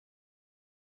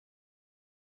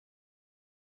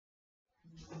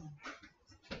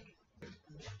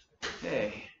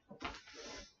Okay,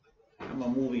 I'm a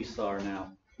movie star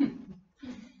now.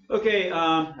 Okay,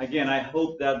 again, I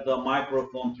hope that the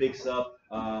microphone picks up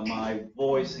my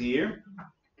voice here.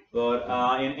 But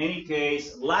in any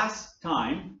case, last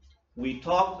time we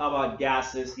talked about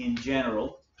gases in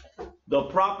general, the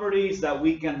properties that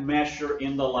we can measure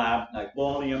in the lab, like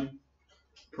volume,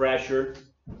 pressure,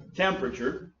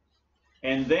 temperature,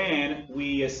 and then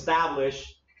we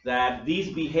established that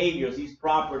these behaviors, these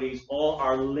properties, all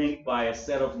are linked by a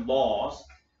set of laws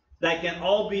that can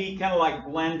all be kind of like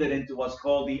blended into what's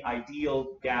called the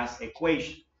ideal gas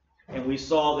equation. And we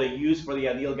saw the use for the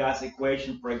ideal gas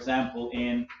equation, for example,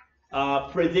 in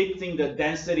predicting the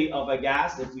density of a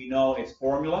gas if we know its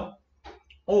formula,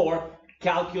 or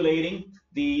calculating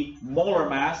the molar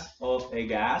mass of a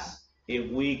gas if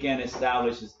we can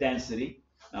establish its density,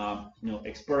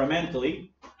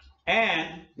 experimentally.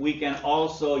 And we can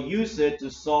also use it to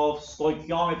solve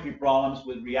stoichiometry problems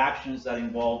with reactions that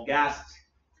involve gases.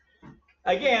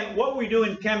 Again, what we do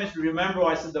in chemistry, remember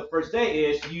what I said the first day,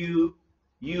 is you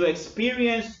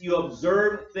experience, you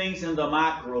observe things in the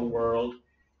macro world,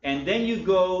 and then you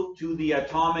go to the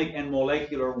atomic and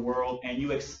molecular world and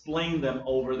you explain them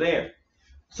over there.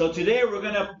 So today we're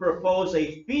going to propose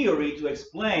a theory to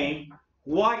explain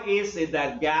why is it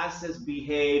that gases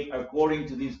behave according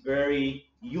to these very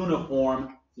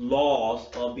uniform laws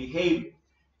of behavior.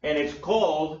 And it's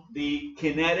called the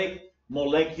kinetic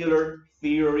molecular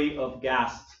theory of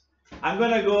gases. I'm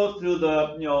going to go through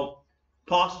the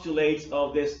postulates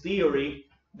of this theory.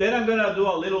 Then I'm going to do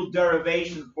a little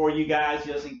derivation for you guys,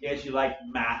 just in case you like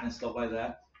math and stuff like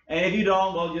that. And if you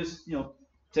don't, well, just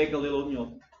take a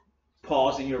little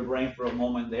pause in your brain for a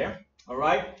moment there. All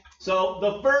right. So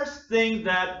the first thing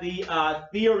that the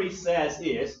theory says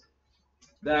is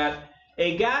that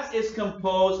a gas is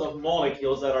composed of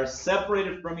molecules that are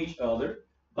separated from each other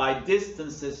by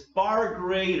distances far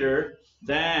greater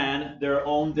than their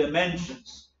own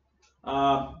dimensions.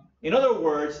 In other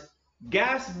words,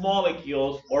 gas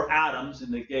molecules, or atoms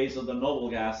in the case of the noble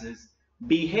gases,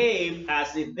 behave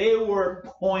as if they were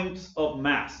points of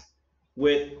mass,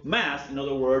 with mass, in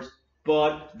other words,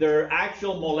 but their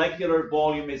actual molecular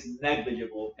volume is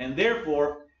negligible. And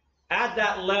therefore, at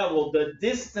that level, the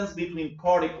distance between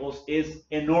particles is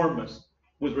enormous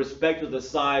with respect to the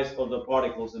size of the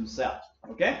particles themselves.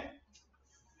 Okay?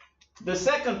 The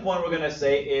second point we're going to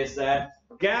say is that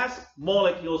gas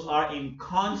molecules are in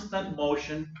constant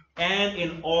motion and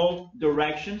in all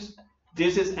directions.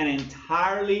 This is an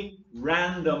entirely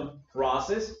random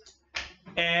process.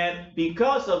 And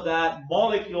because of that,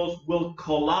 molecules will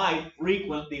collide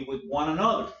frequently with one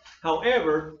another.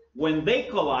 However, when they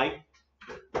collide,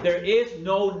 there is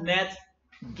no net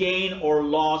gain or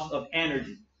loss of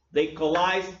energy. They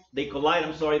collide,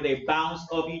 they bounce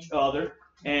off each other.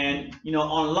 And,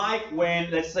 unlike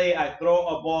when, let's say, I throw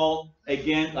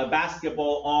a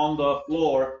basketball on the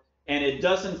floor, and it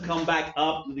doesn't come back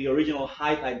up to the original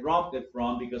height I dropped it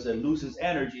from because it loses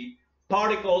energy,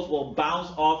 particles will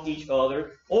bounce off each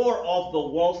other or off the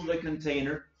walls of the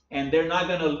container, and they're not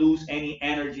going to lose any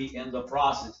energy in the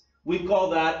process. We call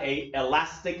that an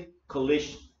elastic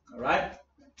collision. All right?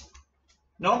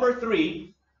 Number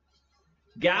 3,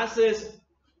 gases.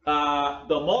 The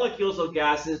molecules of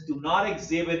gases do not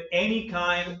exhibit any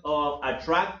kind of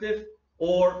attractive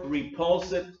or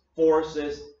repulsive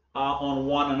forces on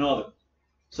one another.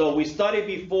 So we studied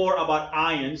before about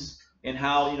ions and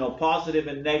how positive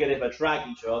and negative attract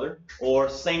each other, or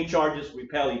same charges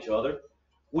repel each other.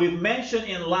 We've mentioned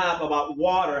in lab about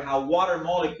water, how water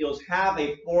molecules have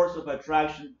a force of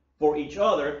attraction for each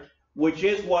other, which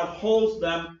is what holds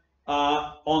them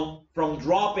from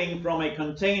dropping from a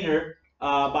container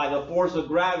by the force of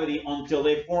gravity until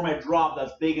they form a drop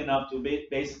that's big enough to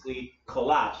basically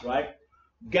collapse, right?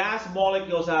 Gas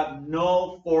molecules have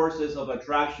no forces of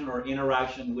attraction or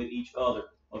interaction with each other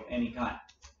of any kind.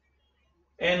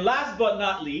 And last but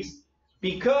not least,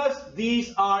 because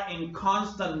these are in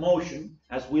constant motion,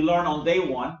 as we learned on day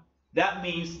 1, that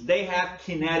means they have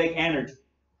kinetic energy.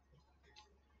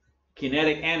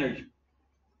 Kinetic energy.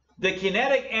 The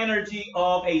kinetic energy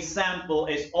of a sample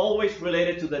is always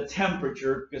related to the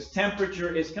temperature, because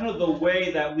temperature is kind of the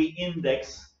way that we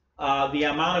index the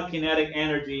amount of kinetic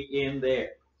energy in there.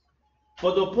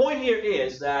 But the point here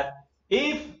is that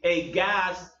if a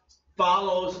gas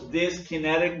follows this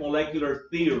kinetic molecular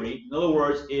theory, in other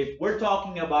words, if we're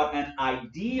talking about an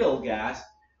ideal gas,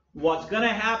 what's going to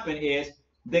happen is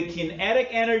the kinetic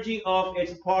energy of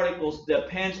its particles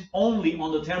depends only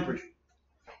on the temperature.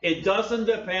 It doesn't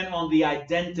depend on the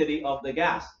identity of the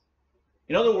gas.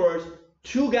 In other words,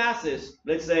 two gases,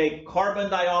 let's say carbon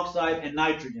dioxide and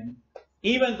nitrogen,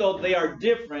 even though they are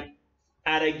different,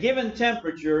 at a given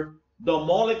temperature, the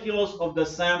molecules of the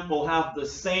sample have the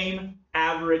same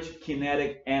average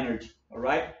kinetic energy, all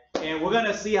right? And we're going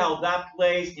to see how that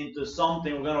plays into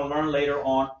something we're going to learn later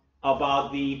on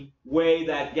about the way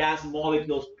that gas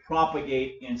molecules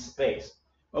propagate in space.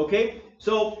 Okay,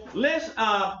 so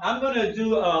I'm going to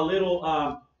do a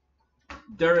little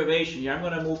derivation here. I'm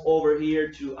going to move over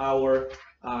here to our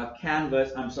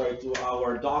canvas, to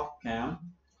our doc cam.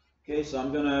 Okay, so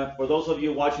I'm going to, for those of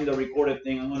you watching the recorded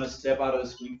thing, I'm going to step out of the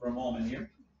screen for a moment here.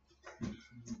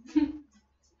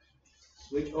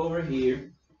 Switch over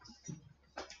here.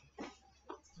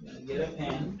 I'm going to get a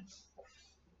pen.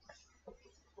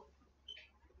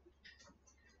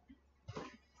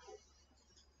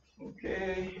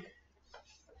 Okay,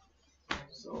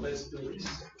 so let's do this.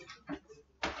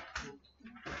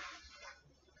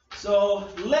 So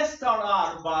let's start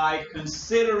out by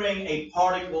considering a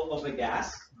particle of a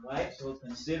gas, right? So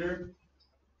consider,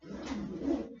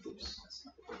 oops,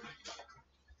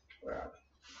 where are we?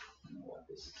 I know what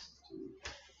this is.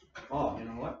 Oh, you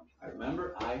know what? I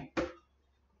remember I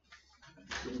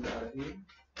did out of here.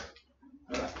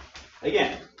 All right.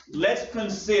 Again, let's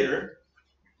consider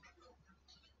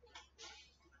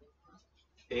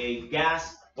a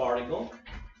gas particle.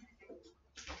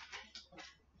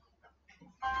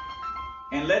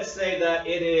 And let's say that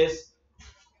it is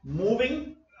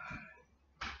moving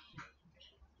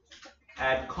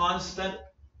at constant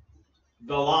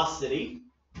velocity.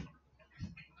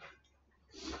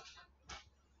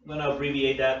 I'm going to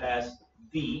abbreviate that as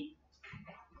V.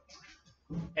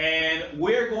 And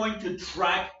we're going to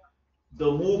track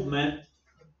the movement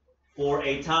for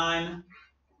a time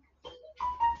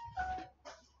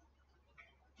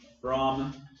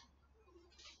from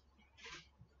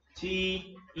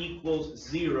t equals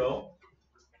 0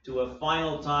 to a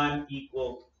final time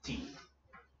equal t.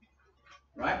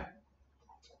 Right?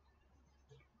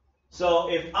 So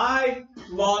if I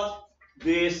plot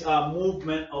this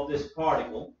movement of this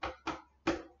particle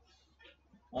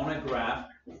on a graph,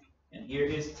 and here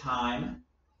is time,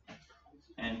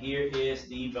 and here is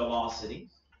the velocity.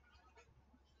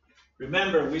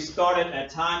 Remember, we started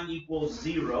at time equals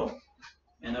 0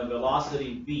 and a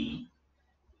velocity v.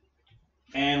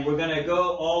 And we're going to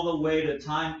go all the way to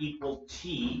time equal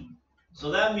t. So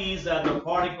that means that the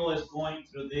particle is going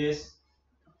through this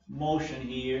motion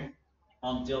here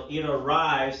until it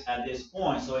arrives at this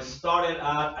point. So it started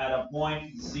out at a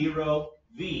point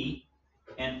 0v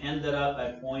and ended up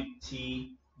at point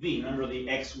tv. Remember the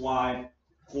xy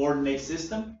coordinate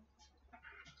system?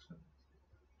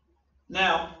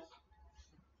 Now,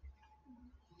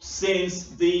 since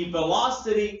the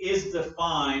velocity is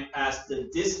defined as the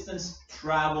distance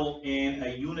traveled in a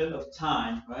unit of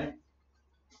time, right?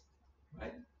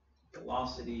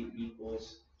 Velocity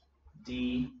equals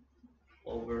d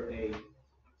over a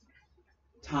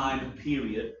time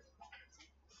period.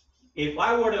 If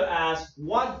I were to ask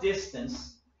what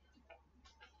distance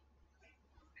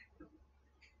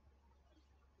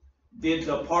did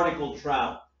the particle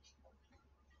travel?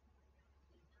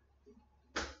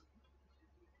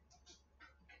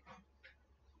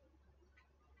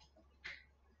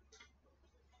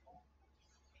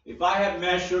 If I had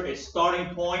measured its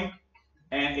starting point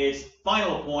and its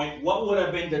final point, what would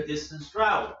have been the distance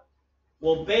traveled?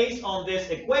 Well, based on this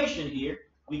equation here,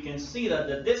 we can see that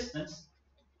the distance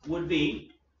would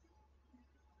be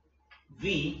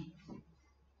v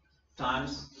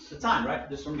times the time, right?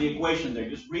 Just from the equation there,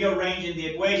 just rearranging the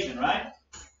equation, right?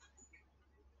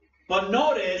 But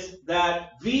notice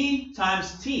that v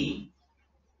times t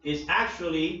is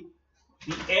actually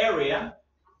the area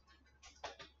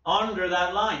under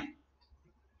that line.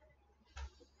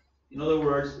 In other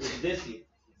words, it's this here.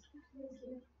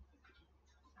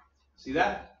 See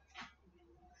that?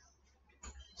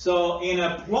 So in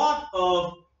a plot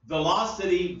of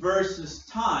velocity versus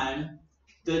time,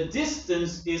 the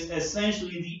distance is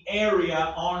essentially the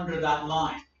area under that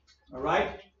line. All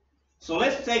right? So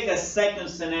let's take a second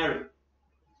scenario.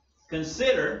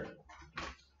 Consider,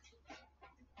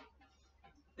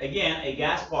 again, a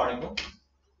gas particle.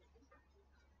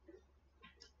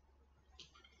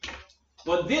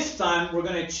 But this time, we're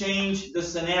going to change the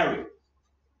scenario.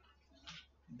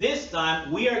 This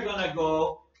time, we are going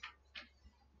to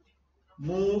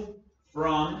move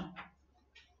from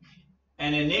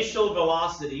an initial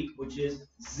velocity, which is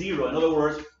 0. In other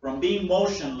words, from being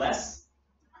motionless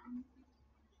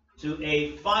to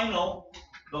a final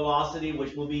velocity,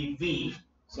 which will be v.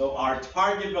 So our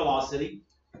target velocity.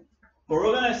 But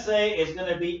we're going to say it's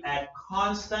going to be at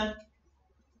constant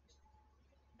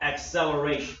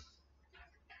acceleration.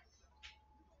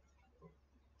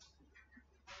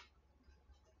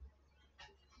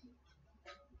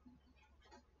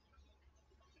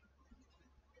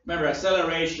 Remember,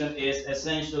 acceleration is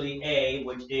essentially A,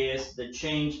 which is the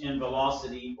change in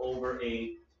velocity over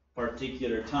a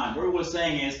particular time. What we're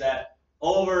saying is that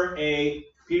over a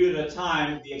period of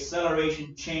time, the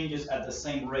acceleration changes at the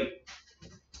same rate.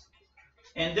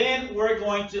 And then we're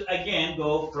going to, again,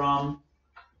 go from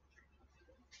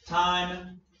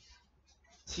time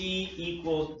t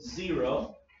equals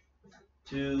 0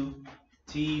 to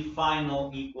t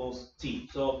final equals t.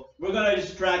 So we're going to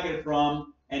just track it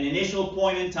from an initial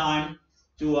point in time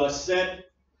to a set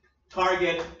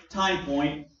target time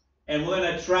point, and we're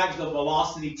going to track the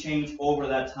velocity change over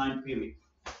that time period.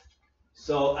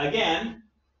 So again,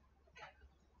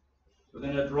 we're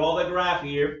going to draw the graph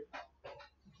here.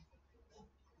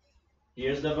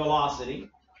 Here's the velocity.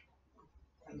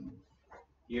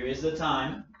 Here is the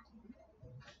time.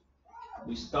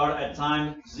 We start at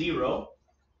time 0.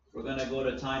 We're going to go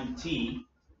to time t.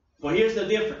 But here's the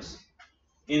difference.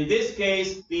 In this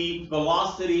case, the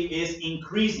velocity is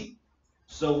increasing.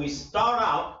 So we start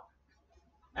out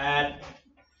at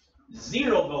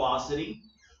 0 velocity,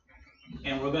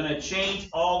 and we're going to change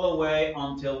all the way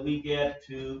until we get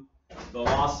to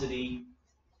velocity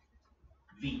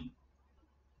v.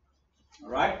 All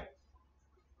right?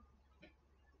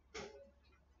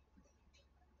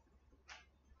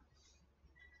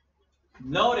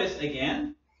 Notice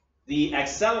again, the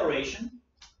acceleration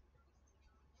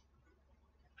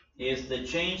is the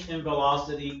change in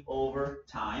velocity over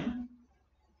time.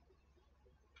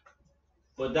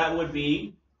 But that would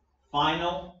be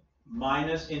final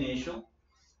minus initial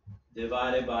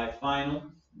divided by final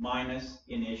minus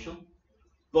initial.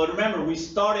 But remember, we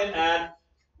started at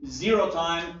 0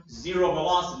 time, 0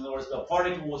 velocity. In other words, the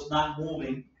particle was not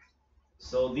moving.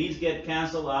 So these get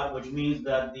canceled out, which means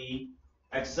that the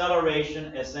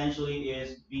acceleration essentially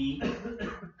is v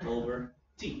over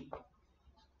t.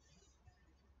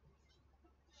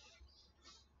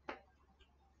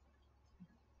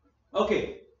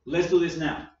 Okay, let's do this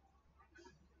now.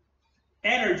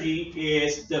 Energy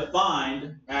is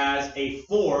defined as a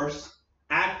force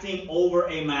acting over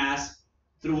a mass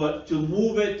to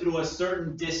move it through a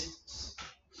certain distance.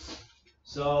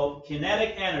 So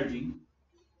kinetic energy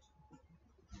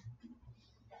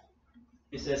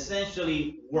is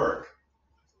essentially work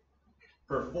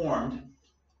performed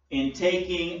in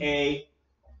taking a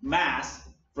mass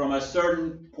from a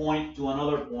certain point to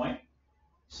another point.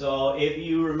 So if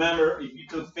you remember, if you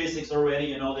took physics already,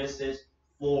 you know this is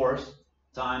force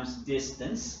times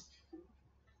distance.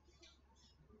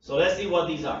 So let's see what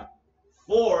these are.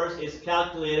 Force is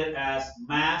calculated as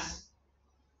mass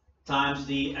times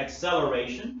the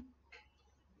acceleration.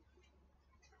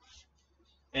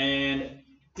 And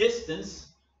distance,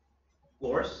 of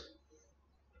course,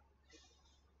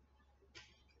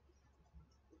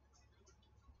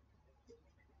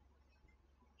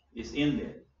 is in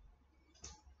there.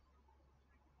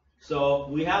 So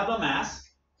we have the mass,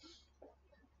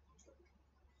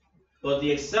 but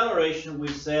the acceleration we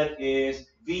said is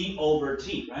v over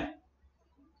t, right?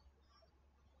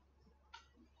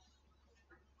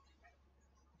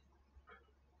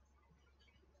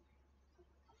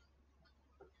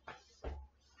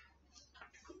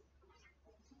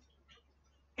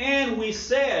 And we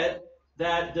said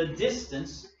that the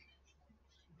distance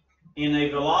in a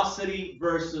velocity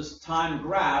versus time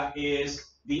graph is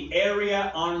the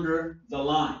area under the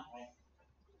line.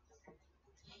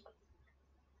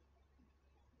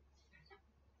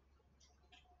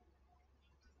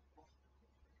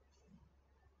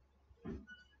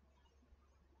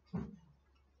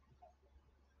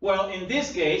 Well, in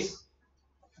this case,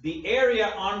 the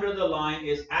area under the line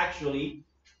is actually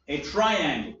a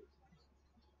triangle.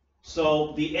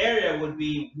 So the area would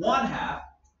be 1/2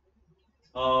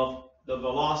 of the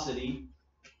velocity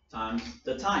times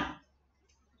the time.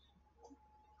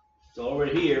 So over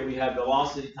here we have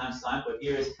velocity times time, but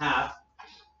here is half,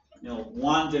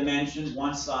 one dimension,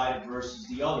 one side versus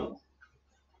the other one.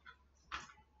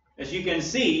 As you can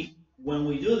see, when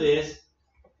we do this,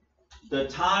 the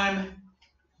time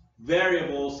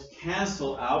variables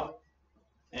cancel out,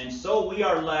 and so we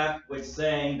are left with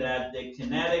saying that the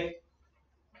kinetic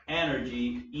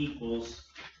energy equals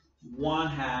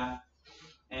 1/2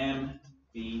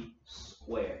 mv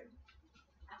squared.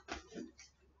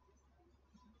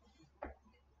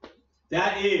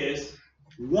 That is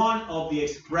one of the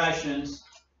expressions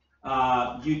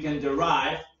you can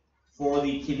derive for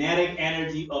the kinetic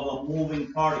energy of a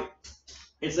moving particle.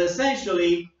 It's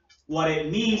essentially, what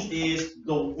it means is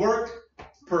the work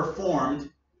performed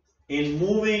in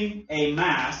moving a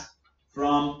mass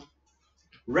from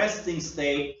resting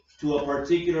state to a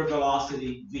particular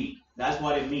velocity v. That's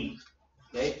what it means.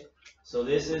 Okay? So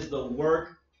this is the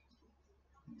work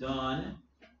done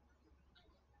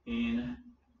in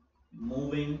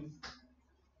moving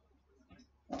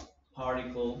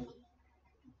particle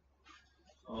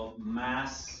of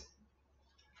mass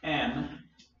m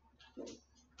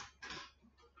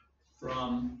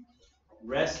from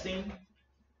resting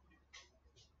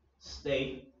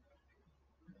state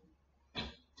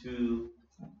to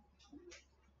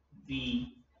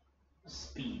v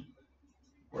speed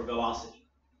or velocity.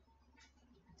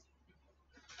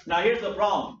 Now here's the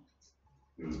problem.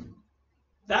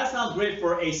 That sounds great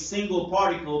for a single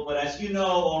particle, but as you know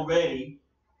already,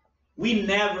 we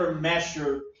never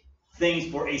measure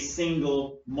things for a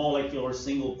single molecule or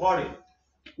single particle.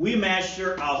 We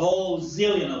measure a whole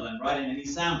zillion of them, right, in any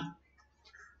sample.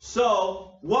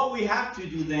 So what we have to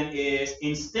do then is,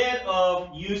 instead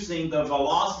of using the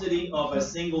velocity of a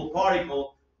single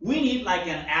particle, we need like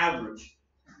an average.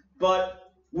 But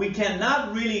we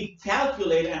cannot really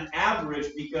calculate an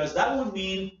average because that would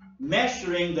mean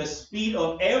measuring the speed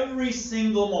of every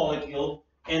single molecule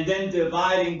and then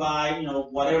dividing by,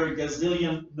 whatever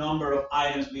gazillion number of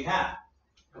items we have.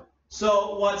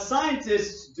 So what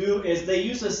scientists do is they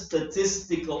use a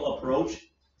statistical approach,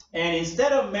 and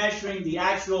instead of measuring the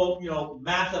actual,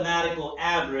 mathematical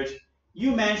average,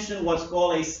 you mention what's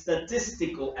called a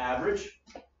statistical average.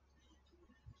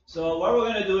 So what we're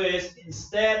going to do is,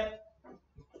 instead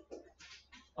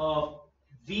of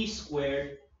v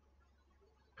squared,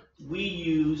 we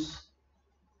use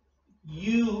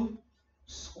u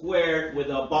squared with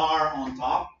a bar on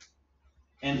top,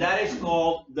 and that is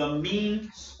called the mean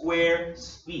square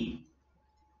speed.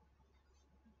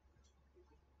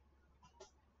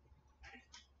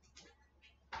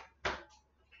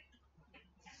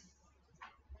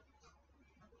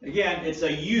 Again, it's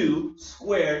a u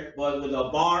squared, but with a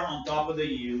bar on top of the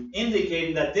u,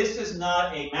 indicating that this is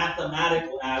not a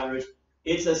mathematical average,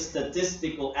 it's a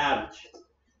statistical average.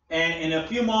 And in a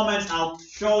few moments, I'll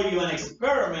show you an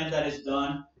experiment that is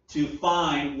done to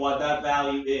find what that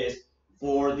value is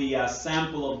for the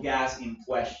sample of gas in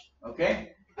question,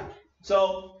 okay?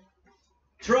 So,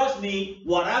 trust me,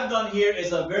 what I've done here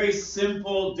is a very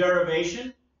simple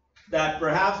derivation that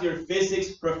perhaps your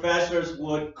physics professors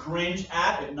would cringe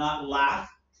at, if not laugh.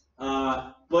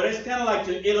 But it's kind of like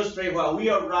to illustrate how we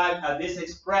arrived at this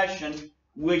expression,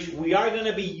 which we are going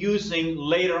to be using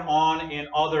later on in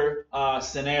other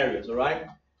scenarios, all right?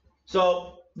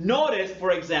 So notice,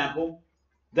 for example,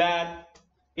 that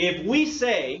if we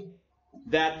say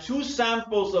that two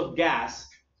samples of gas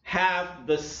have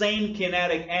the same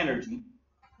kinetic energy,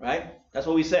 right? That's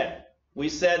what we said. We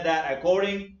said that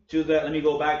according to the, let me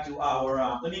go back to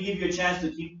our, let me give you a chance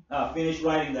to finish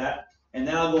writing that, and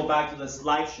then I'll go back to the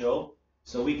slideshow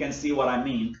so we can see what I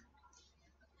mean.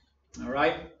 All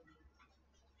right?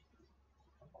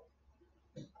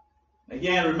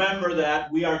 Again, remember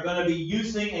that we are going to be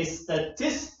using a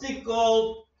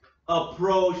statistical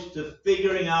approach to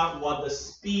figuring out what the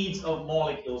speeds of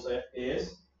molecules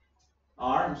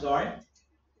are.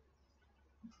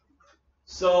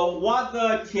 So what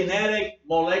the kinetic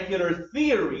molecular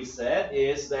theory said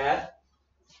is that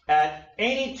at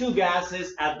any two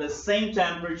gases at the same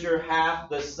temperature have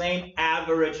the same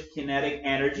average kinetic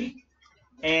energy.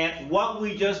 And what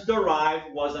we just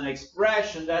derived was an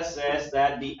expression that says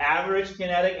that the average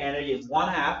kinetic energy is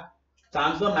 1/2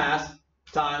 times the mass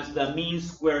times the mean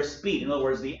square speed. In other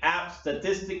words, the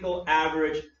statistical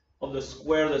average of the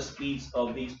square of the speeds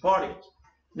of these particles.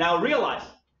 Now realize,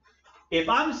 if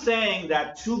I'm saying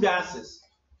that two gases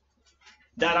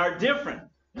that are different,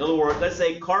 in other words, let's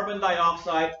say carbon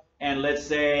dioxide and let's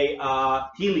say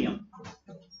helium,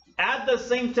 at the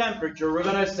same temperature, we're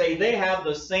going to say they have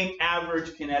the same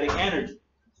average kinetic energy.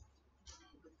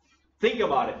 Think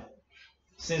about it.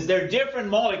 Since they're different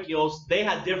molecules, they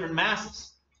have different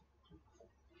masses.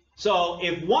 So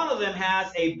if one of them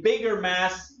has a bigger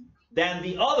mass than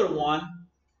the other one,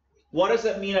 what does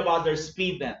that mean about their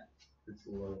speed then? It's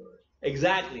lower.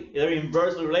 Exactly. They're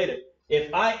inversely related.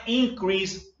 If I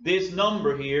increase this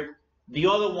number here, the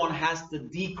other one has to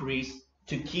decrease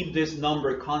to keep this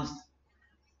number constant.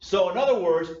 So in other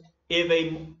words, if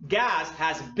a gas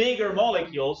has bigger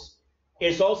molecules,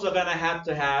 it's also going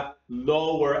to have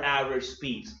lower average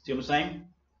speeds. See what I'm saying?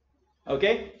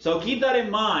 Okay? So keep that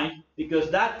in mind, because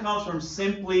that comes from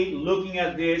simply looking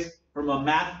at this from a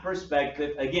math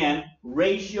perspective. Again,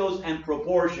 ratios and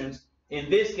proportions.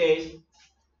 In this case,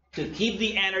 to keep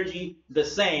the energy the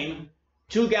same,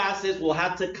 two gases will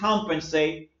have to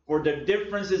compensate for the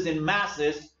differences in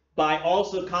masses by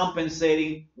also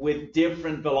compensating with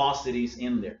different velocities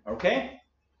in there, okay?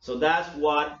 So that's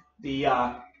what the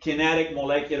kinetic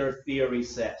molecular theory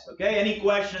says, okay? Any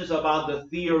questions about the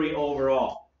theory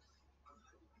overall?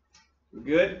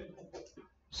 Good.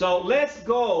 So let's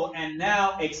go and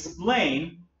now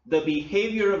explain the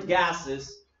behavior of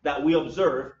gases that we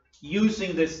observe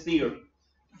using this theory.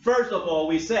 First of all,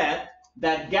 we said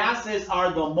that gases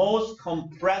are the most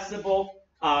compressible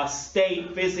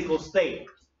physical state.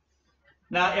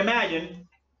 Now imagine,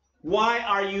 why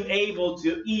are you able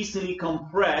to easily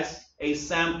compress a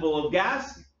sample of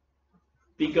gas?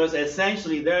 Because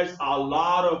essentially there's a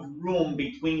lot of room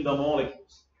between the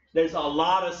molecules. There's a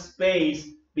lot of space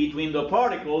between the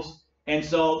particles, and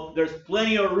so there's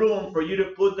plenty of room for you to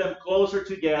put them closer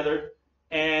together,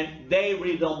 and they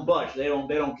really don't budge. They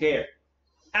don't care.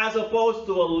 As opposed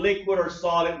to a liquid or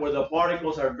solid where the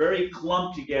particles are very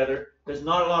clumped together, there's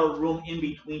not a lot of room in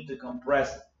between to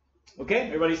compress it. Okay,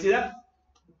 everybody see that?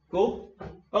 Cool?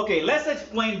 Okay, let's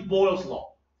explain Boyle's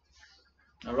law.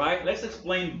 All right, let's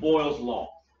explain Boyle's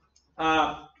law.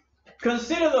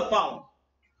 Consider the following.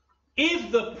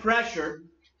 If the pressure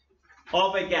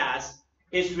of a gas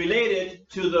is related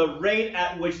to the rate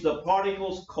at which the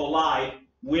particles collide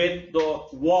with the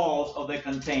walls of the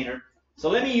container. So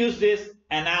let me use this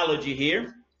analogy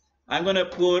here. I'm going to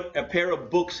put a pair of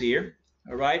books here,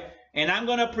 all right? And I'm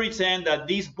going to pretend that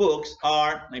these books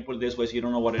are, let me put it this way so you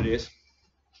don't know what it is.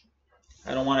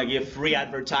 I don't want to give free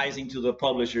advertising to the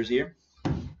publishers here.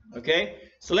 Okay?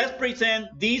 So let's pretend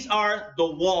these are the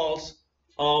walls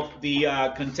of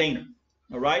the container,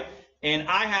 all right? And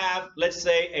I have, let's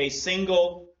say, a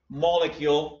single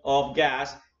molecule of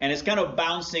gas, and it's kind of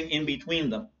bouncing in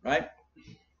between them, right?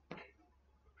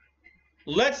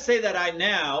 Let's say that I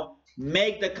now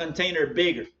make the container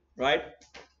bigger, right?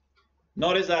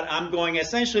 Notice that I'm going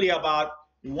essentially about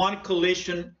 1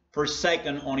 collision per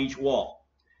second on each wall.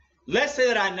 Let's say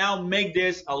that I now make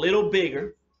this a little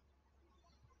bigger,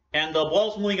 and the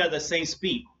ball's moving at the same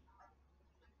speed.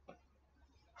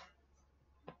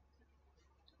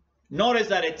 Notice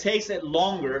that it takes it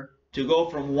longer to go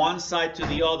from one side to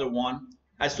the other one,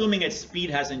 assuming its speed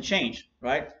hasn't changed,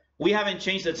 right? We haven't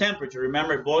changed the temperature.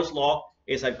 Remember, Boyle's law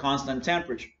is at constant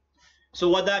temperature. So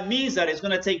what that means is that it's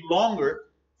going to take longer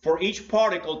for each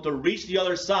particle to reach the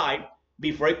other side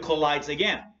before it collides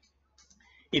again.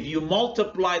 If you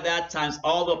multiply that times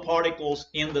all the particles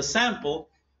in the sample,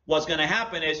 what's going to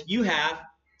happen is you have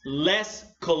less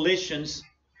collisions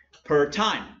per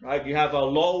time, right? You have a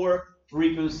lower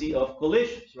frequency of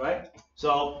collisions, right?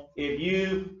 So if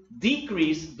you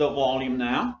decrease the volume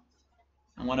now,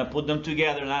 I'm going to put them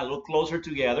together now, a little closer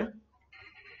together.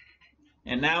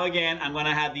 And now again, I'm going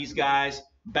to have these guys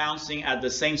bouncing at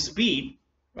the same speed,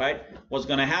 right? What's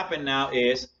going to happen now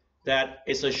is that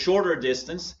it's a shorter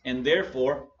distance, and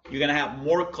therefore you're going to have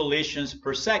more collisions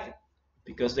per second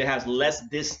because it has less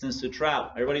distance to travel.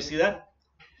 Everybody see that?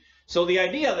 So the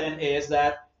idea then is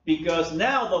that because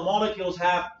now the molecules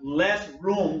have less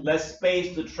room, less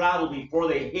space to travel before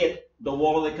they hit the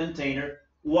wall of the container,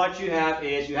 what you have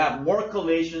is you have more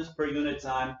collisions per unit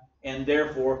time, and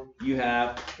therefore you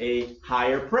have a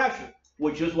higher pressure,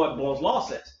 which is what Boyle's law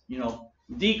says. You know,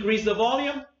 decrease the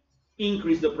volume,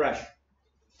 increase the pressure.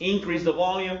 Increase the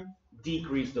volume,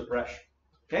 decrease the pressure.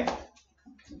 Okay?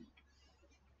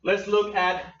 Let's look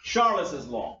at Charles's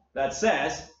law that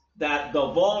says that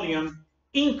the volume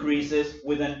increases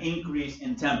with an increase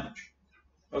in temperature.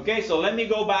 Okay, so let me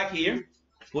go back here,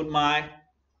 put my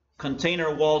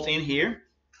container walls in here.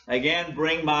 Again,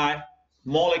 bring my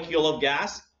molecule of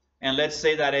gas, and let's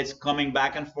say that it's coming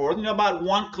back and forth, you know, about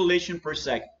 1 collision per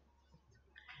second.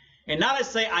 And now let's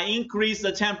say I increase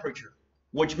the temperature,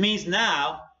 which means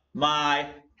now my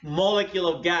molecule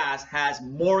of gas has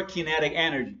more kinetic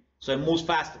energy, so it moves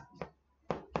faster.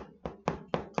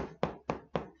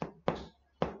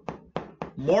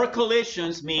 More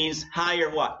collisions means higher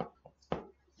what?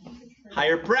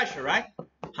 Higher pressure, right?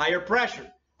 Higher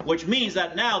pressure, which means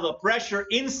that now the pressure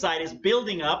inside is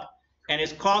building up and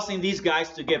is causing these guys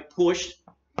to get pushed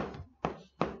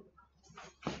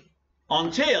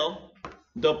until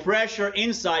the pressure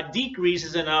inside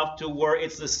decreases enough to where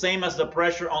it's the same as the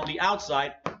pressure on the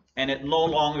outside, and it no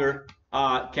longer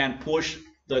can push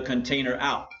the container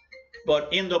out.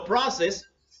 But in the process,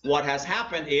 what has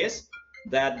happened is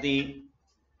that the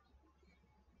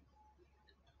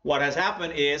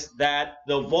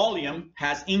volume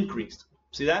has increased.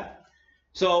 See that?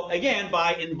 So again,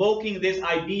 by invoking this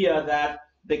idea that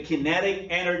the kinetic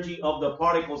energy of the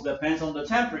particles depends on the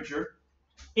temperature,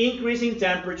 increasing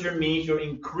temperature means you're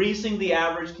increasing the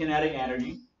average kinetic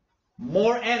energy.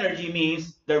 More energy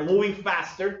means they're moving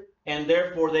faster, and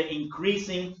therefore they're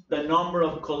increasing the number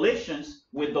of collisions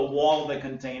with the wall of the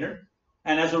container.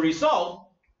 And as a result,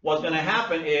 what's going to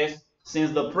happen is,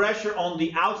 since the pressure on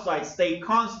the outside stayed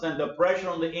constant, the pressure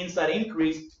on the inside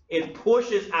increased, it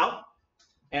pushes out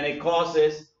and it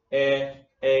causes a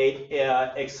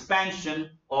expansion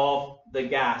of the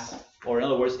gas, or in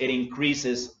other words, it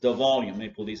increases the volume. Let me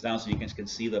pull these down so you can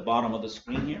see the bottom of the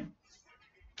screen here.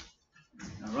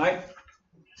 All right.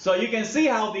 So you can see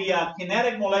how the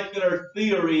kinetic molecular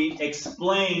theory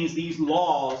explains these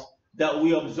laws that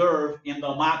we observe in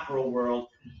the macro world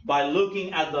by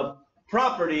looking at the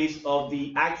properties of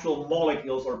the actual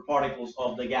molecules or particles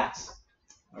of the gas.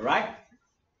 All right.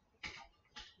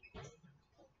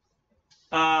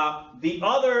 The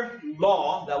other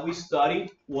law that we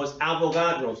studied was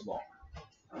Avogadro's law.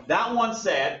 That one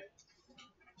said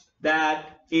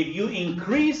that if you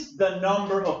increase the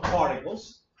number of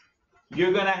particles,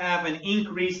 you're going to have an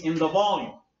increase in the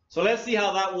volume. So let's see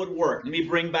how that would work. Let me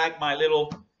bring back my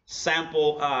little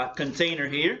sample container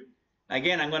here.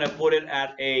 Again, I'm going to put it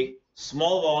at a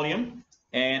small volume.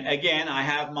 And again, I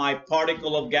have my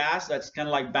particle of gas that's kind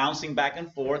of like bouncing back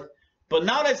and forth. But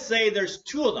now let's say there's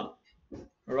two of them.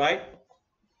 All right?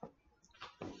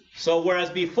 So whereas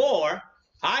before,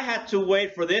 I had to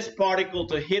wait for this particle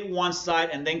to hit one side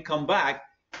and then come back,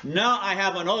 now I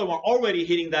have another one already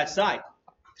hitting that side.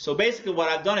 So basically what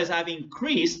I've done is I've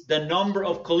increased the number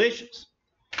of collisions.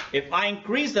 If I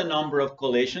increase the number of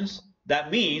collisions,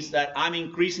 that means that I'm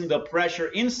increasing the pressure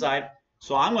inside.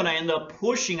 So I'm going to end up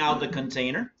pushing out the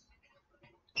container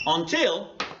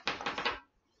until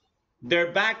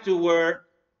they're back to where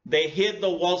they hit the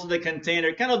walls of the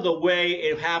container, kind of the way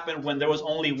it happened when there was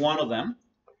only one of them.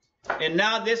 And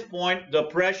now at this point, the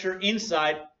pressure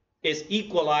inside is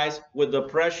equalized with the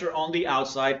pressure on the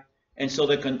outside. And so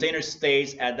the container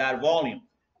stays at that volume.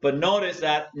 But notice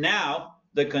that now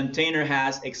the container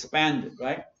has expanded,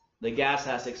 right? The gas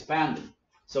has expanded.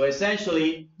 So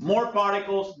essentially, more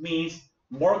particles means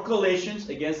more collisions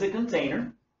against the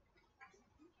container.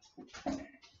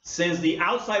 Since the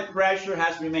outside pressure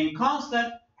has remained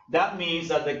constant, that means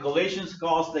that the collisions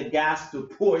cause the gas to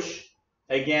push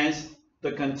against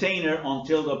the container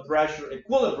until the pressure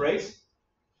equilibrates.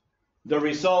 The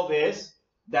result is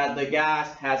that the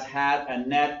gas has had a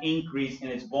net increase in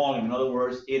its volume. In other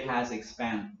words, it has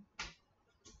expanded.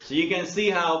 So you can see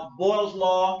how Boyle's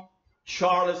law,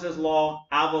 Charles's law,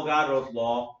 Avogadro's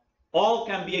law, all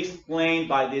can be explained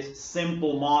by this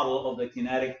simple model of the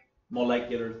kinetic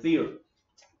molecular theory.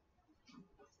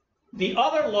 The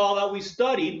other law that we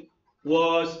studied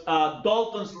was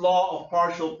Dalton's law of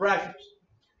partial pressures,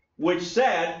 which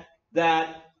said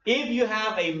that if you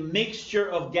have a mixture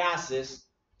of gases,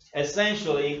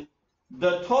 essentially,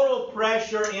 the total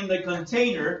pressure in the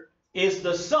container is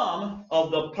the sum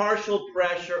of the partial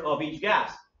pressure of each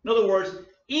gas. In other words,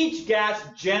 each gas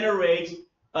generates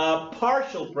a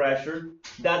partial pressure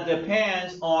that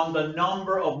depends on the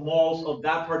number of moles of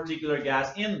that particular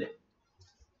gas in there.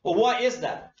 Well, what is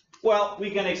that? Well, we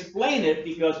can explain it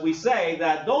because we say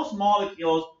that those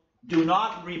molecules do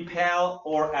not repel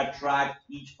or attract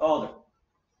each other.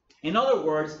 In other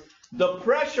words, the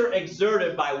pressure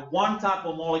exerted by one type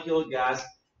of molecule of gas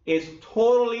is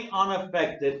totally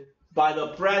unaffected by the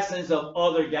presence of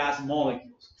other gas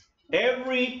molecules.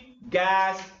 Every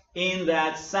gas in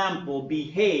that sample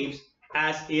behaves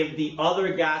as if the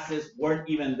other gases weren't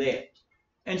even there.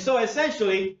 And so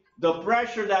essentially, the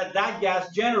pressure that that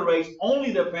gas generates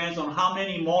only depends on how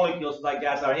many molecules of that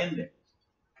gas are in there,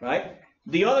 right?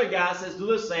 The other gases do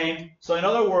the same. So in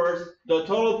other words, the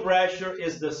total pressure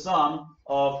is the sum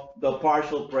of the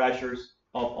partial pressures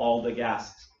of all the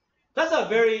gases. That's a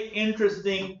very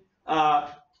interesting,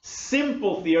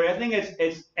 simple theory. I think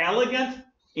it's elegant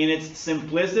in its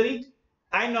simplicity.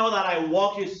 I know that I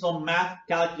walked you some math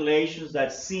calculations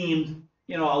that seemed,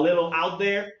 a little out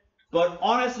there. But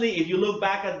honestly, if you look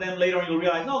back at them later on, you'll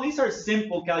realize, no, these are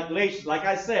simple calculations. Like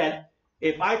I said,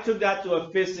 if I took that to a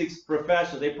physics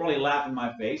professor, they'd probably laugh in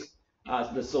my face.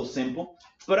 That's so simple.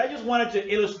 But I just wanted to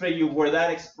illustrate you where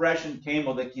that expression came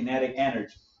of the kinetic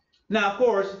energy. Now, of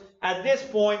course, at this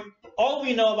point, all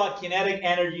we know about kinetic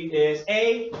energy is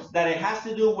A, that it has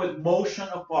to do with motion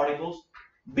of particles.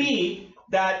 B,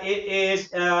 that it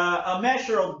is a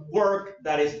measure of work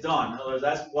that is done. In other words,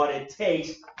 that's what it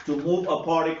takes to move a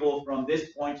particle from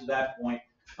this point to that point,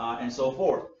 and so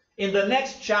forth. In the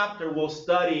next chapter, we'll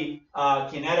study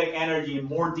kinetic energy in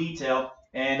more detail,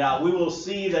 and we will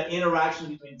see the interaction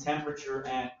between temperature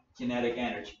and kinetic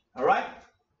energy. All right?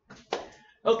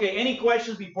 Okay, any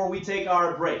questions before we take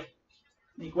our break?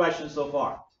 Any questions so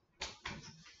far?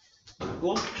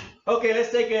 Cool. Okay,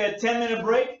 let's take a 10-minute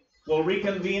break. We'll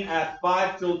reconvene at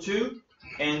 5 till 2,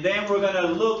 and then we're going to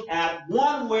look at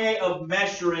one way of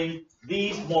measuring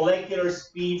these molecular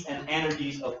speeds and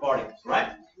energies of particles,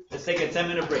 right? Let's take a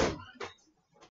 10-minute break.